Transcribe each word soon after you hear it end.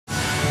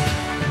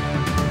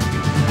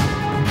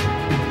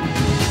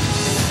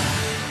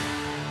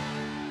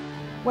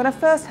When I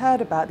first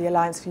heard about the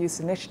Alliance for Youth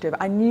initiative,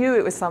 I knew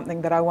it was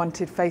something that I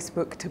wanted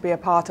Facebook to be a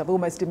part of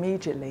almost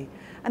immediately.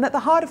 And at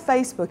the heart of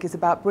Facebook is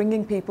about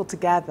bringing people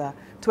together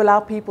to allow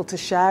people to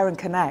share and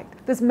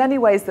connect. There's many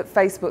ways that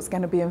Facebook's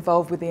going to be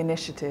involved with the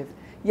initiative.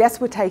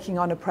 Yes, we're taking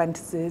on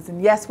apprentices, and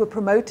yes, we're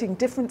promoting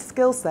different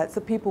skill sets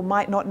that people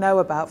might not know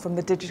about from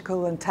the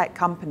digital and tech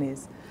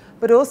companies.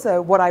 But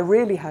also, what I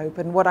really hope,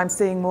 and what I'm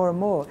seeing more and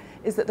more,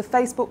 is that the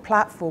Facebook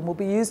platform will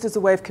be used as a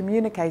way of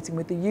communicating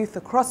with the youth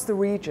across the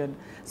region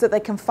so that they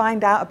can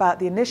find out about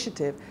the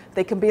initiative,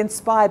 they can be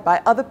inspired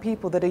by other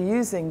people that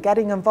are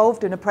getting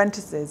involved in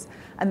apprentices,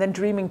 and then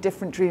dreaming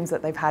different dreams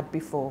that they've had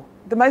before.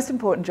 The most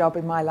important job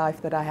in my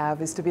life that I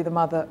have is to be the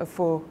mother of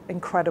 4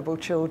 incredible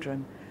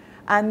children.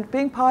 And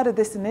being part of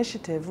this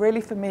initiative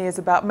really for me is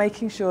about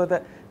making sure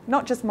that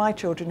not just my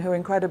children, who are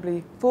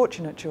incredibly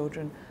fortunate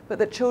children, but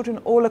that children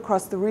all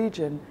across the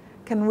region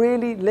can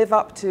really live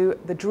up to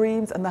the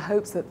dreams and the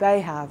hopes that they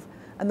have,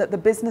 and that the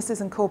businesses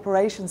and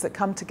corporations that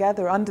come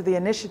together under the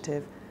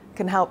initiative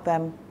can help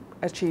them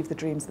achieve the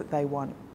dreams that they want.